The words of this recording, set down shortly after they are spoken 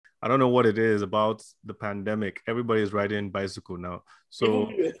I don't know what it is about the pandemic. Everybody's riding bicycle now. Even So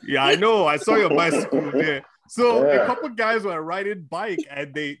me. yeah, I know. I saw your bicycle there. So a Yeah. couple guys were riding bike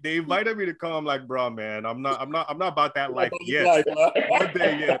and they invited me to come. I'm like, bro, man, I'm not about that About life this yet. life, I'm not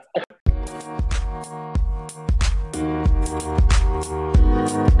there man. yet.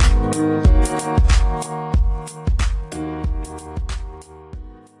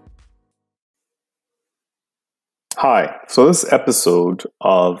 Hi, so this episode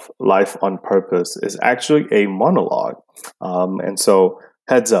of Life on Purpose is actually a monologue. And so,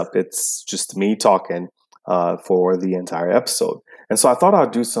 heads up, it's just me talking for the entire episode. And so, I thought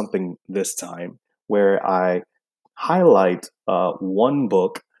I'd do something this time where I highlight one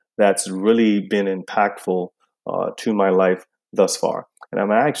book that's really been impactful to my life thus far.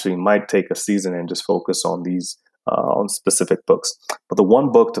 And I actually might take a season and just focus on these on specific books. But the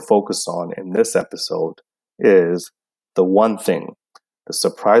one book to focus on in this episode is The One Thing, The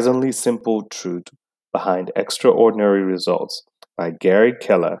Surprisingly Simple Truth Behind Extraordinary Results by Gary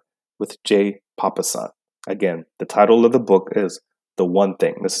Keller with Jay Papasan. Again, the title of the book is The One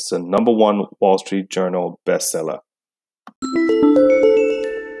Thing. This is a number one Wall Street Journal bestseller.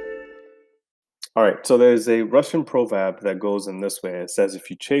 All right, so there's a Russian proverb that goes in this way. It says, if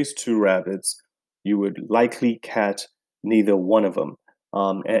you chase two rabbits, you would likely catch neither one of them.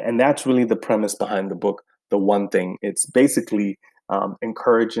 And that's really the premise behind the book, The One Thing. It's basically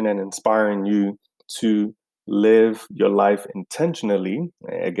encouraging and inspiring you to live your life intentionally.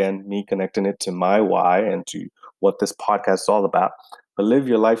 Again, me connecting it to my why and to what this podcast is all about, but live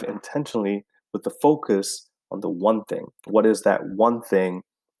your life intentionally with the focus on the one thing. What is that one thing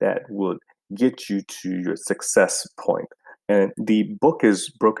that would get you to your success point? And the book is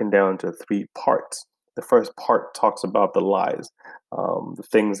broken down into three parts. The first part talks about the lies, the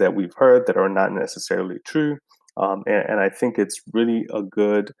things that we've heard that are not necessarily true. And I think it's really a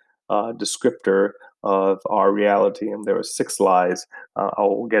good descriptor of our reality. And there are six lies. I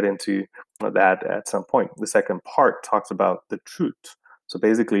will get into that at some point. The second part talks about the truth. So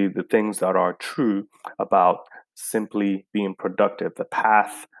basically, the things that are true about simply being productive, the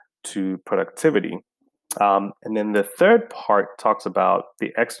path to productivity. And then the third part talks about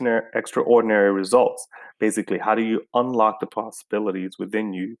the extraordinary results. Basically, how do you unlock the possibilities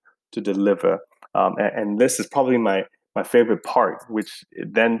within you to deliver? And this is probably my favorite part, which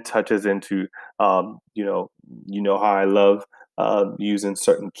then touches into how I love using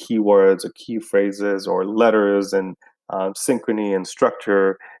certain keywords or key phrases or letters and synchrony and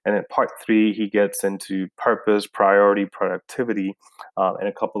structure. And in part three, he gets into purpose, priority, productivity, and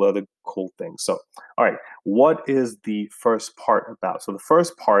a couple other cool things. So, all right, what is the first part about? So the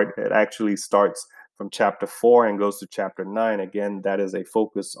first part, it actually starts from chapter 4 and goes to chapter 9. Again, that is a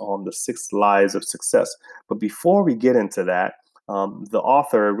focus on the 6 lies of success. But before we get into that, the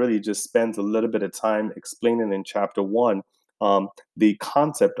author really just spends a little bit of time explaining in chapter 1 the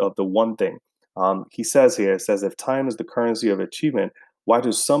concept of the one thing. He says here, it says, if time is the currency of achievement, why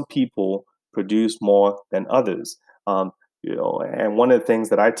do some people produce more than others? And one of the things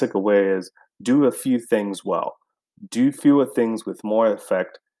that I took away is do a few things well. Do fewer things with more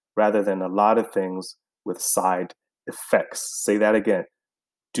effect rather than a lot of things with side effects. Say that again.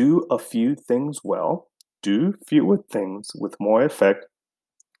 Do a few things well. Do fewer things with more effect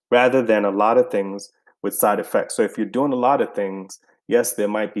rather than a lot of things with side effects. So if you're doing a lot of things, yes, there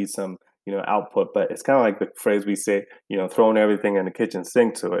might be some, output, but it's kind of like the phrase we say, throwing everything in the kitchen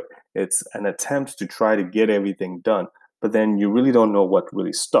sink to it. It's an attempt to try to get everything done, but then you really don't know what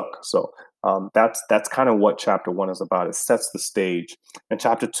really stuck. So that's kind of what chapter 1 is about. It sets the stage, and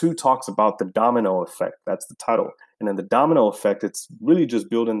chapter 2 talks about the domino effect. That's the title. And in the domino effect, it's really just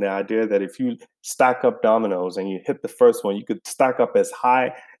building the idea that if you stack up dominoes and you hit the first one, you could stack up as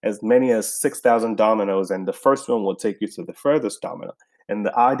many as 6,000 dominoes, and the first one will take you to the furthest domino. And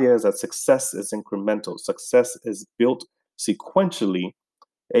the idea is that success is incremental. Success is built sequentially,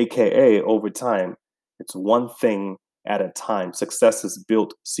 aka over time. It's one thing at a time. Success is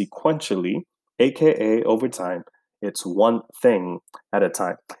built sequentially, aka over time. It's one thing at a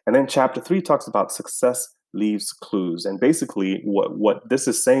time. And then chapter 3 talks about success leaves clues. And basically, what this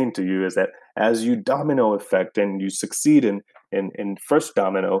is saying to you is that as you domino effect and you succeed in first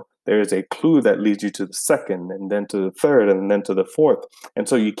domino, there is a clue that leads you to the second, and then to the third, and then to the fourth. And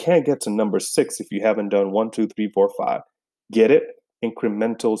so you can't get to number 6 if you haven't done 1, 2, 3, 4, 5. Get it?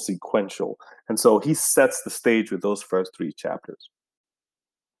 Incremental, sequential. And so he sets the stage with those first 3 chapters.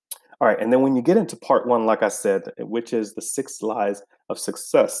 All right, and then when you get into part 1, like I said, which is the 6 lies of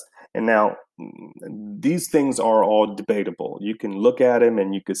success. And now these things are all debatable. You can look at them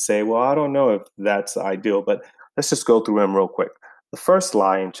and you could say, well, I don't know if that's ideal, but let's just go through them real quick. The first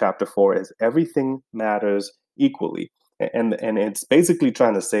lie in chapter 4 is everything matters equally. And it's basically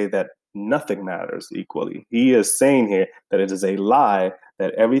trying to say that nothing matters equally. He is saying here that it is a lie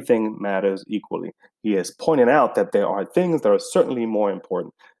that everything matters equally. He is pointing out that there are things that are certainly more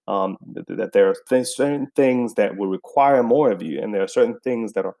important, that there are certain things that will require more of you, and there are certain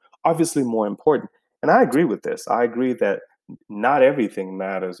things that are obviously more important. And I agree with this. I agree that not everything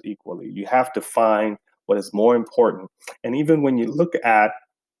matters equally. You have to find what is more important. And even when you look at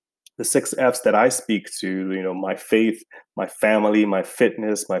the 6 F's that I speak to, my faith, my family, my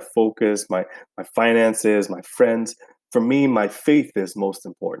fitness, my focus, my finances, my friends, for me, my faith is most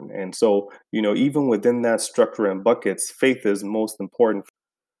important. And so, even within that structure and buckets, faith is most important.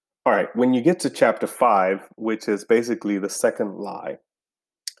 All right, when you get to chapter 5, which is basically the second lie,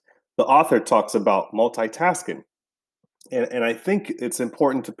 the author talks about multitasking. And I think it's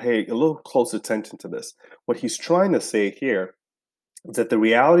important to pay a little close attention to this. What he's trying to say here is that the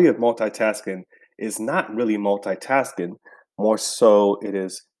reality of multitasking is not really multitasking, more so it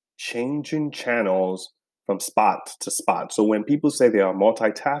is changing channels from spot to spot. So when people say they are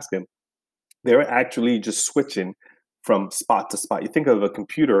multitasking, they're actually just switching from spot to spot. You think of a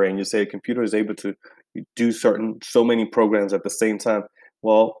computer and you say a computer is able to do so many programs at the same time.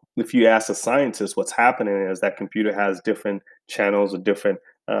 Well, if you ask a scientist, what's happening is that computer has different channels or different,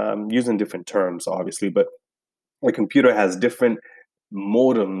 using different terms, obviously, but a computer has different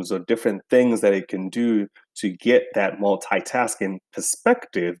modems or different things that it can do to get that multitasking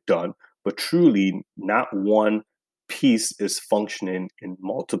perspective done, but truly not one piece is functioning in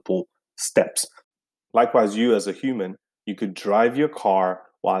multiple steps. Likewise, you as a human, you could drive your car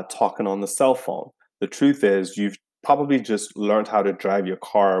while talking on the cell phone. The truth is, you've probably just learned how to drive your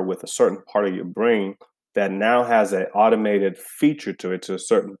car with a certain part of your brain that now has an automated feature to it to a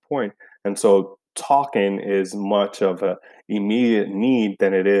certain point. And so talking is much of an immediate need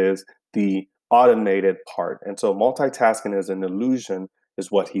than it is the automated part. And so multitasking is an illusion, is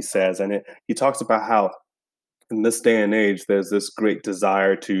what he says. And he talks about how in this day and age, there's this great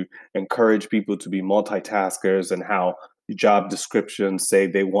desire to encourage people to be multitaskers, and how job descriptions say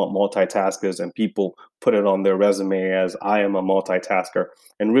they want multitaskers, and people put it on their resume as I am a multitasker.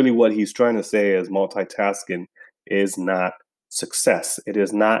 And really, what he's trying to say is multitasking is not success. It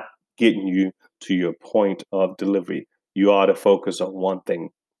is not getting you to your point of delivery. You ought to focus on one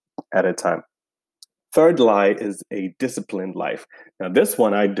thing at a time. Third lie is a disciplined life. Now, this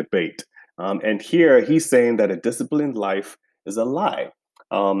one I debate. And here he's saying that a disciplined life is a lie.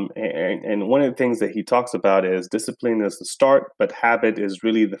 And one of the things that he talks about is discipline is the start, but habit is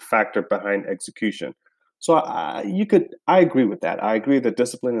really the factor behind execution. So I agree with that. I agree that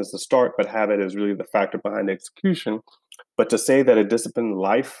discipline is the start, but habit is really the factor behind execution. But to say that a disciplined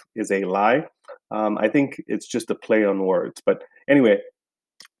life is a lie, I think it's just a play on words. But anyway,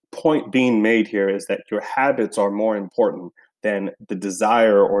 point being made here is that your habits are more important than the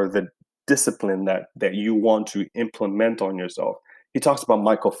desire or the discipline that you want to implement on yourself. He talks about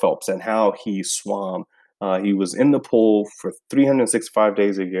Michael Phelps and how he swam. He was in the pool for 365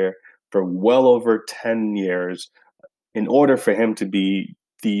 days a year for well over 10 years in order for him to be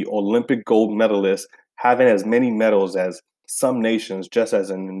the Olympic gold medalist, having as many medals as some nations just as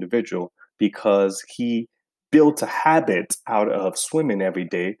an individual, because he built a habit out of swimming every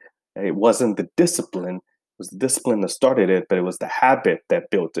day. It wasn't the discipline, it was the discipline that started it, but it was the habit that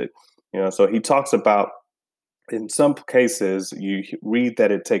built it. So he talks about, in some cases, you read that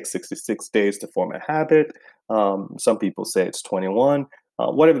it takes 66 days to form a habit. Some people say it's 21.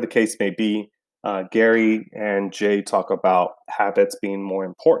 Whatever the case may be, Gary and Jay talk about habits being more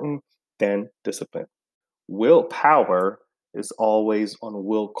important than discipline. Willpower is always on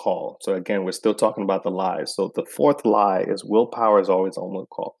will call. So again, we're still talking about the lies. So the fourth lie is willpower is always on will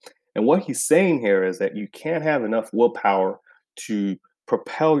call. And what he's saying here is that you can't have enough willpower to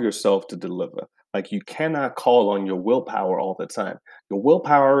propel yourself to deliver. Like, you cannot call on your willpower all the time. Your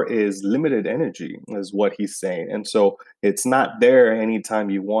willpower is limited energy, is what he's saying. And so it's not there anytime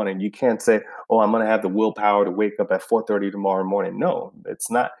you want it. You can't say, oh, I'm going to have the willpower to wake up at 4:30 tomorrow morning. No, it's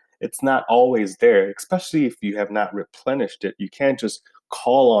not always there, especially if you have not replenished it. You can't just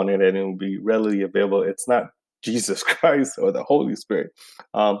call on it and it will be readily available. It's not Jesus Christ or the Holy Spirit.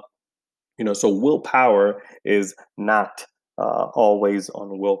 So willpower is not always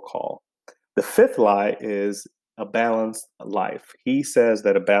on will call. The fifth lie is a balanced life. He says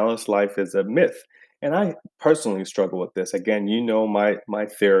that a balanced life is a myth. And I personally struggle with this. Again, my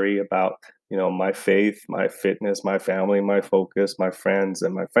theory about, my faith, my fitness, my family, my focus, my friends,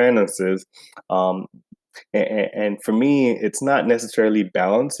 and my finances. And for me, it's not necessarily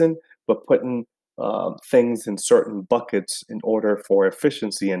balancing, but putting things in certain buckets in order for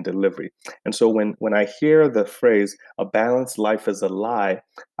efficiency and delivery. And so when I hear the phrase "a balanced life is a lie,"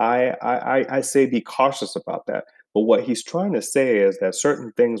 I say be cautious about that. But what he's trying to say is that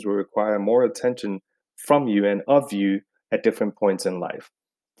certain things will require more attention from you and of you at different points in life.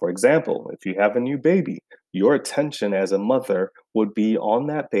 For example, if you have a new baby, your attention as a mother would be on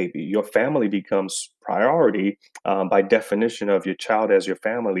that baby. Your family becomes priority by definition of your child as your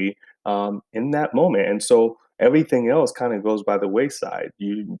family in that moment. And so everything else kind of goes by the wayside.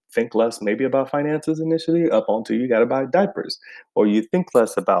 You think less maybe about finances initially, up until you got to buy diapers, or you think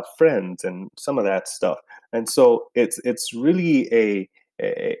less about friends and some of that stuff. And so it's really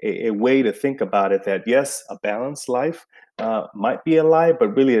a way to think about it that yes, a balanced life might be a lie,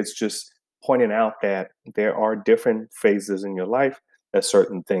 but really it's just pointing out that there are different phases in your life that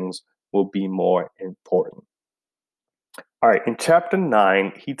certain things will be more important. All right, in chapter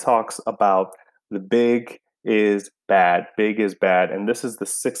 9, he talks about the big is bad. Big is bad. And this is the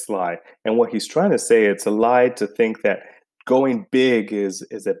sixth lie. And what he's trying to say, it's a lie to think that going big is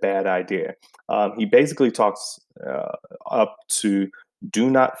a bad idea. He basically talks up to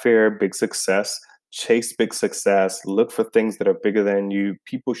do not fear big success, chase big success, look for things that are bigger than you.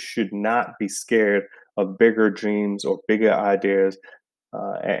 People should not be scared of bigger dreams or bigger ideas.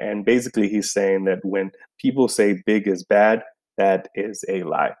 And basically, he's saying that when people say big is bad, that is a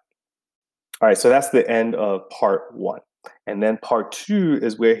lie. All right, so that's the end of part one. And then part two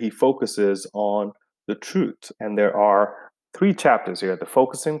is where he focuses on the truth. And there are three chapters here: the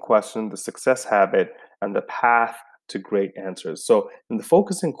focusing question, the success habit, and the path to great answers. So, in the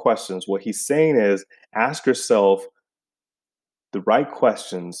focusing questions, what he's saying is ask yourself the right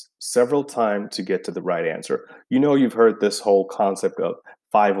questions several times to get to the right answer. You know, you've heard this whole concept of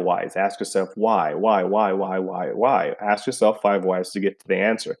five whys. Ask yourself why. Ask yourself five whys to get to the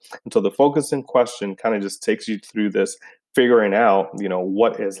answer. And so the focusing question kind of just takes you through this figuring out,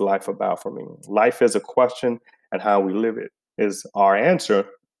 what is life about for me? Life is a question, and how we live it is our answer,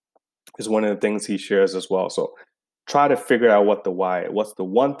 is one of the things he shares as well. So try to figure out what the why, what's the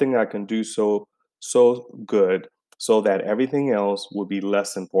one thing I can do so good so that everything else will be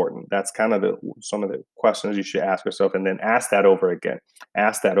less important. That's kind of some of the questions you should ask yourself, and then ask that over again.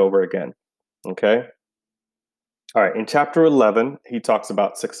 Ask that over again. Okay. All right. In chapter 11, he talks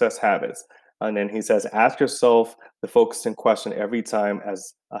about success habits. And then he says, ask yourself the focusing question every time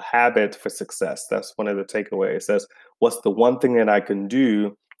as a habit for success. That's one of the takeaways. It says, what's the one thing that I can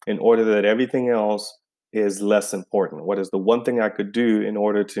do in order that everything else is less important? What is the one thing I could do in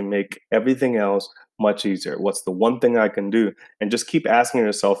order to make everything else much easier? What's the one thing I can do? And just keep asking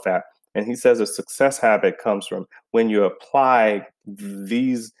yourself that. And he says a success habit comes from when you apply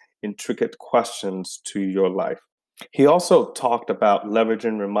these intricate questions to your life. He also talked about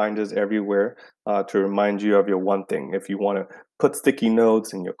leveraging reminders everywhere to remind you of your one thing. If you want to put sticky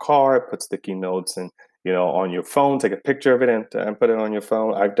notes in your car, put sticky notes in, on your phone, take a picture of it and put it on your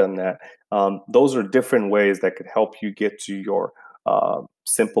phone. I've done that. Those are different ways that could help you get to your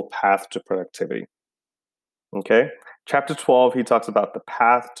simple path to productivity. Okay. Chapter 12, he talks about the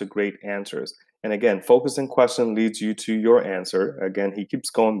path to great answers. And again, focusing question leads you to your answer. Again, he keeps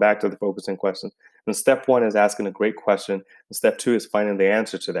going back to the focusing question. And step one is asking a great question. And step two is finding the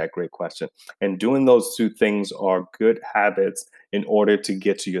answer to that great question. And doing those two things are good habits in order to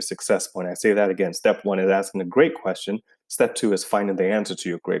get to your success point. I say that again. Step one is asking a great question. Step two is finding the answer to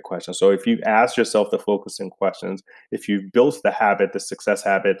your great question. So if you ask yourself the focusing questions, if you've built the habit, the success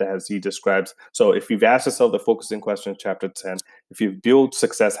habit as he describes. So if you've asked yourself the focusing question in chapter 10, if you've built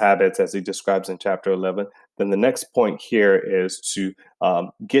success habits as he describes in chapter 11, then the next point here is to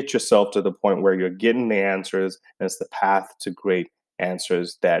get yourself to the point where you're getting the answers, and it's the path to great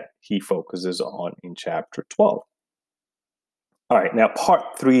answers that he focuses on in chapter 12. All right, now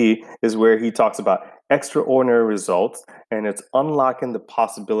part 3 is where he talks about extraordinary results, and it's unlocking the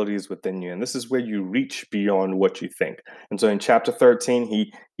possibilities within you. And this is where you reach beyond what you think. And so in chapter 13,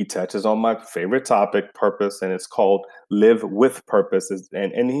 he touches on my favorite topic, purpose, and it's called Live with Purpose.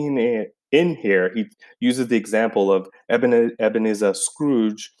 And in here, he uses the example of Ebenezer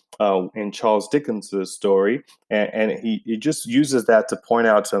Scrooge in Charles Dickens' story, and he just uses that to point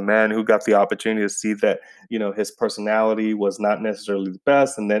out to a man who got the opportunity to see that his personality was not necessarily the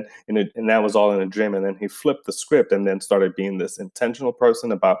best, and then and that was all in a dream, and then he flipped the script and then started being this intentional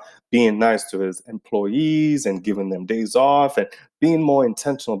person about being nice to his employees and giving them days off and being more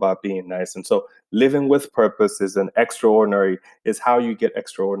intentional about being nice. And so living with purpose is how you get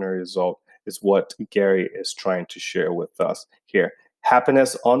extraordinary result, is what Gary is trying to share with us here.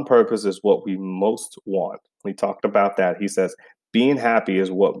 Happiness on purpose is what we most want. We talked about that. He says, being happy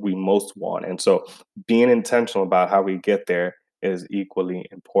is what we most want. And so being intentional about how we get there is equally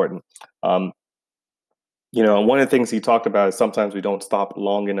important. Um, and one of the things he talked about is sometimes we don't stop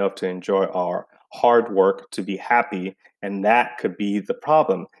long enough to enjoy our hard work to be happy, and that could be the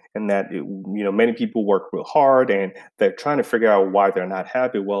problem. And that many people work real hard and they're trying to figure out why they're not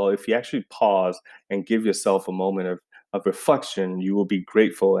happy. Well, if you actually pause and give yourself a moment of reflection, you will be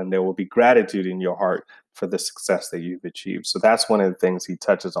grateful, and there will be gratitude in your heart for the success that you've achieved. So that's one of the things he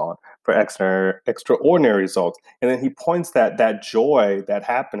touches on for extraordinary results. And then he points that joy, that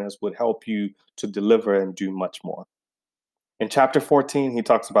happiness would help you to deliver and do much more. In chapter 14, he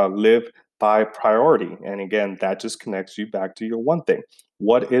talks about live by priority. And again, that just connects you back to your one thing.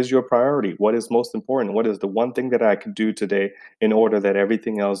 What is your priority? What is most important? What is the one thing that I can do today in order that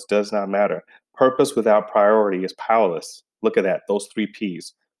everything else does not matter? Purpose without priority is powerless. Look at that, those three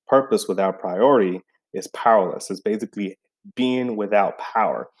P's. Purpose without priority is powerless. It's basically being without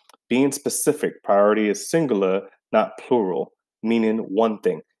power. Being specific, priority is singular, not plural, meaning one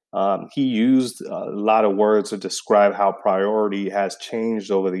thing. He used a lot of words to describe how priority has changed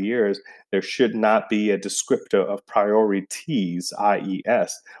over the years. There should not be a descriptor of priorities,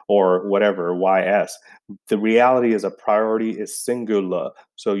 IES, or whatever, YS. The reality is a priority is singular.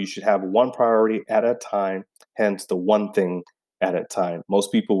 So you should have one priority at a time, hence the one thing at a time.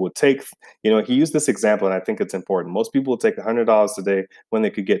 Most people would take, he used this example, and I think it's important. Most people will take $100 today when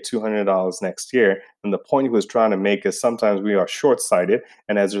they could get $200 next year. And the point he was trying to make is sometimes we are short-sighted.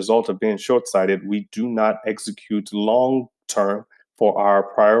 And as a result of being short-sighted, we do not execute long-term for our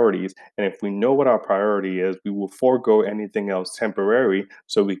priorities. And if we know what our priority is, we will forego anything else temporary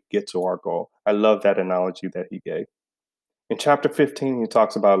so we get to our goal. I love that analogy that he gave. In chapter 15, he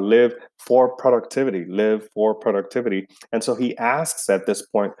talks about live for productivity, live for productivity. And so he asks at this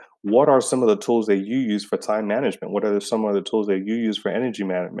point, what are some of the tools that you use for time management? What are some of the tools that you use for energy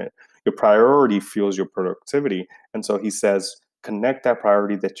management? Your priority fuels your productivity. And so he says, connect that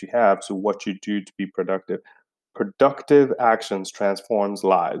priority that you have to what you do to be productive. Productive actions transforms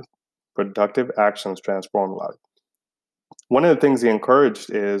lives. Productive actions transform lives. One of the things he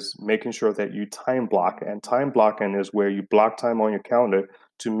encouraged is making sure that you time block, and time blocking is where you block time on your calendar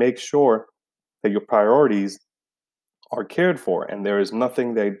to make sure that your priorities are cared for and there is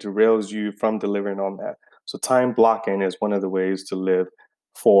nothing that derails you from delivering on that. So time blocking is one of the ways to live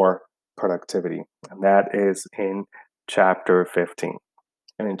for productivity, and that is in chapter 15.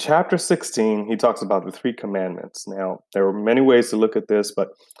 And in chapter 16, he talks about the three commandments. Now, there are many ways to look at this, but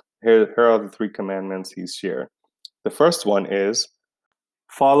here are the three commandments he's shared. The first one is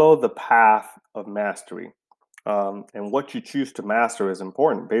follow the path of mastery. And what you choose to master is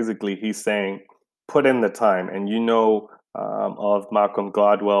important. Basically, he's saying put in the time. And of Malcolm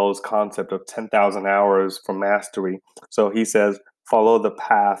Gladwell's concept of 10,000 hours for mastery. So he says follow the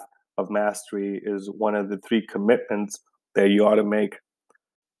path of mastery is one of the three commitments that you ought to make.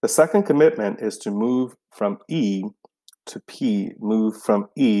 The second commitment is to move from E to P, move from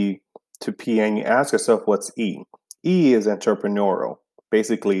E to P. And you ask yourself, what's E? E is entrepreneurial,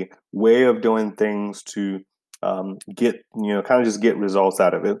 basically way of doing things to get results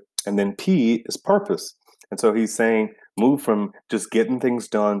out of it. And then P is purpose. And so he's saying move from just getting things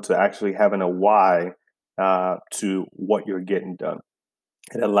done to actually having a why to what you're getting done.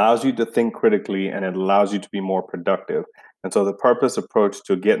 It allows you to think critically and it allows you to be more productive. And so the purpose approach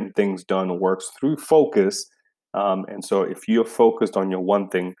to getting things done works through focus. And so if you're focused on your one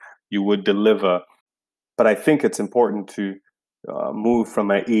thing, you would deliver. But I think it's important to move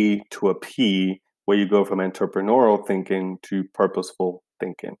from an E to a P, where you go from entrepreneurial thinking to purposeful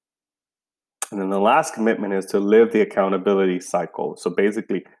thinking. And then the last commitment is to live the accountability cycle. So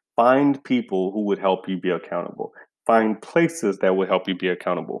basically, find people who would help you be accountable. Find places that will help you be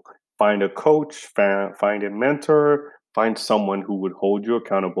accountable. Find a coach, find a mentor, find someone who would hold you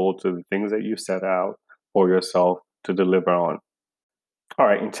accountable to the things that you set out for yourself to deliver on. All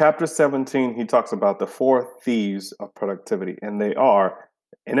right, in chapter 17, he talks about the four thieves of productivity, and they are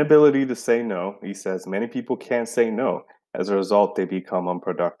inability to say no. He says many people can't say no. As a result, they become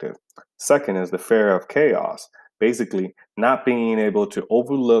unproductive. Second is the fear of chaos. Basically, not being able to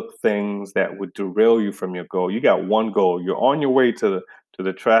overlook things that would derail you from your goal. You got one goal. You're on your way to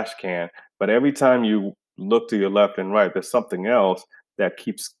the trash can, but every time you look to your left and right, there's something else that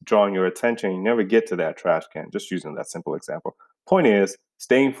keeps drawing your attention. You never get to that trash can, just using that simple example. Point is,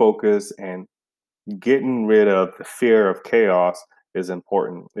 staying focused and getting rid of the fear of chaos is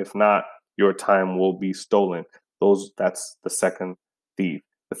important. If not, your time will be stolen. That's the second thief.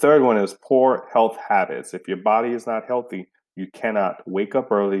 The third one is poor health habits. If your body is not healthy, You cannot wake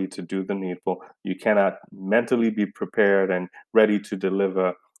up early to do the needful. You cannot mentally be prepared and ready to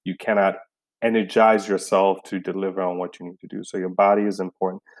deliver. You cannot energize yourself to deliver on what you need to do. So your body is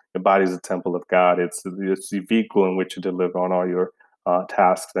important. Your body is a temple of God. It's the vehicle in which you deliver on all your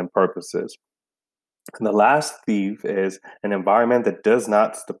tasks and purposes. And the last thief is an environment that does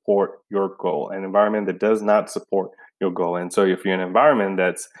not support your goal, an environment that does not support your goal. And so if you're in an environment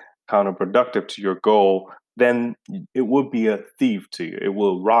that's counterproductive to your goal, then it will be a thief to you. It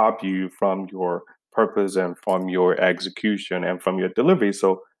will rob you from your purpose and from your execution and from your delivery.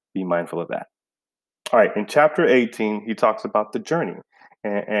 So be mindful of that. All right, in chapter 18, he talks about the journey.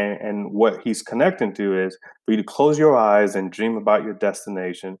 And what he's connecting to is for you to close your eyes and dream about your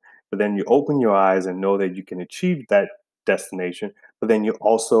destination, but then you open your eyes and know that you can achieve that destination, but then you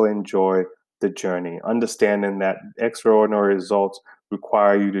also enjoy the journey, understanding that extraordinary results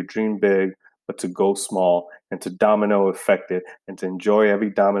require you to dream big, but to go small and to domino effect it and to enjoy every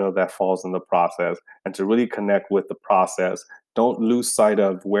domino that falls in the process and to really connect with the process. Don't lose sight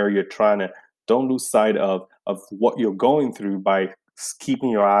of where you're trying to don't lose sight of what you're going through by keeping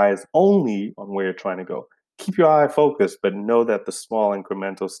your eyes only on where you're trying to go. Keep your eye focused, but know that the small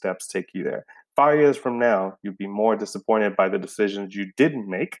incremental steps take you there. 5 years from now, you'll be more disappointed by the decisions you didn't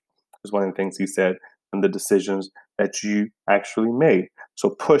make, is one of the things he said, than the decisions that you actually made.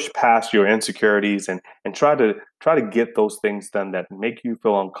 So push past your insecurities and try to get those things done that make you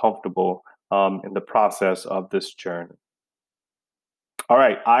feel uncomfortable in the process of this journey. All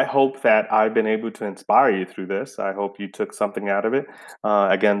right. I hope that I've been able to inspire you through this. I hope you took something out of it.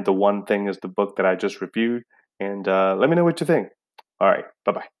 Again, The One Thing is the book that I just reviewed. And let me know what you think. All right.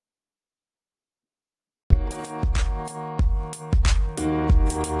 Bye bye.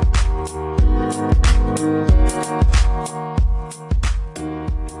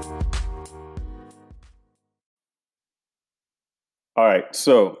 All right.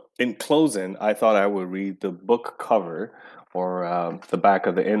 So, in closing, I thought I would read the book cover or the back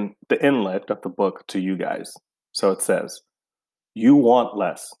of the inlet of the book to you guys. So it says, "You want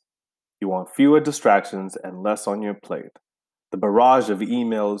less. You want fewer distractions and less on your plate. The barrage of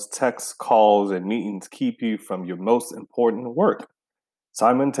emails, texts, calls, and meetings keep you from your most important work.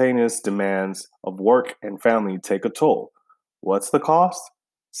 Simultaneous demands of work and family take a toll. What's the cost?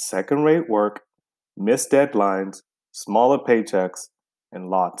 Second rate work, missed deadlines, smaller paychecks, and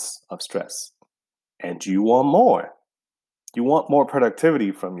lots of stress. And you want more. You want more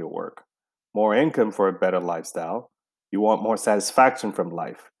productivity from your work, more income for a better lifestyle. You want more satisfaction from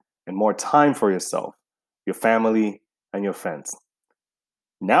life and more time for yourself, your family, and your friends.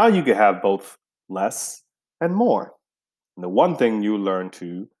 Now you can have both less and more. And the one thing you learn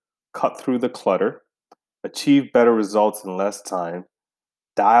to cut through the clutter, achieve better results in less time,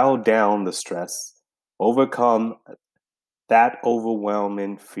 dial down the stress, overcome that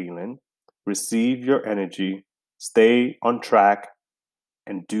overwhelming feeling, receive your energy, stay on track,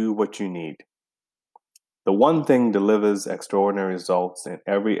 and do what you need. The one thing delivers extraordinary results in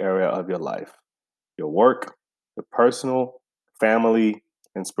every area of your life: your work, your personal, family,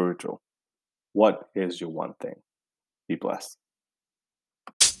 and spiritual. What is your one thing? Be blessed.